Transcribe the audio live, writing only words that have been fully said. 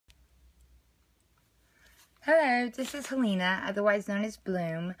Hello, this is Helena, otherwise known as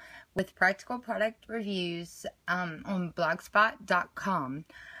Bloom, with practical product reviews on blogspot.com.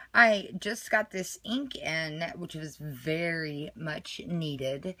 I just got this ink in, which was very much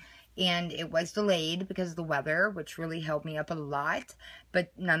needed, and it was delayed because of the weather, which really held me up a lot,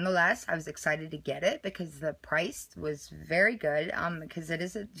 but nonetheless, I was excited to get it because the price was very good, because it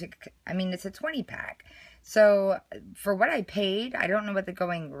is it's a 20 pack. So for what I paid, I don't know what the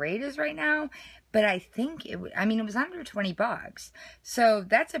going rate is right now, but I think it was under 20 bucks. So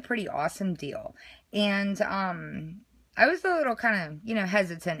that's a pretty awesome deal. And I was a little kind of,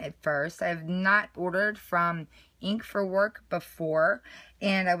 hesitant at first. I've not ordered from Ink4Work before,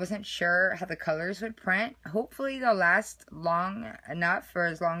 and I wasn't sure how the colors would print. Hopefully they'll last long enough, for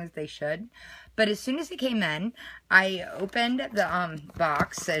as long as they should. But as soon as it came in, I opened the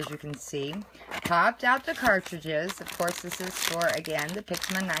box, as you can see, popped out the cartridges. Of course, this is for, again, the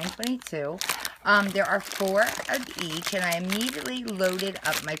Pixma 922. There are 4 of each, and I immediately loaded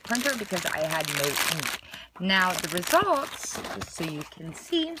up my printer because I had no ink. Now, the results, just so you can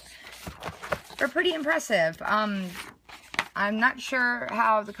see, are pretty impressive. I'm not sure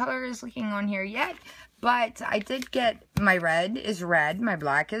how the color is looking on here yet, but I did get, my red is red, my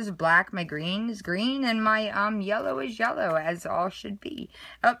black is black, my green is green, and my yellow is yellow, as all should be.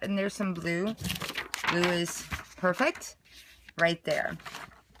 Oh, and there's some blue. Blue is perfect right there.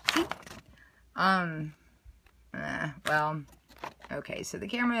 See? Well, okay, so the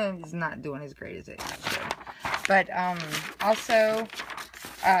camera is not doing as great as it should. But, also,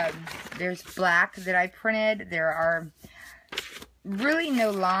 there's black that I printed. There are really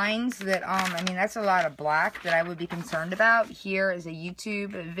no lines that, that's a lot of black that I would be concerned about. Here is a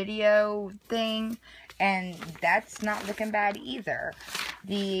YouTube video thing, and that's not looking bad either.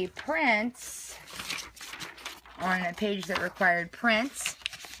 The prints on a page that required prints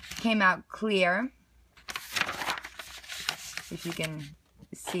came out clear, if you can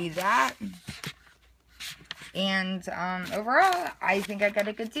see that. And overall, I think I got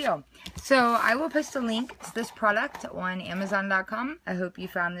a good deal. So I will post a link to this product on Amazon.com. I hope you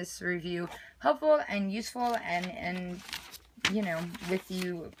found this review helpful and useful, and with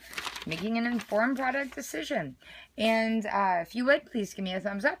you making an informed product decision. And if you would, please give me a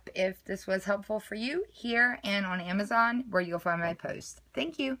thumbs up if this was helpful for you here and on Amazon, where you'll find my post.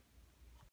 Thank you.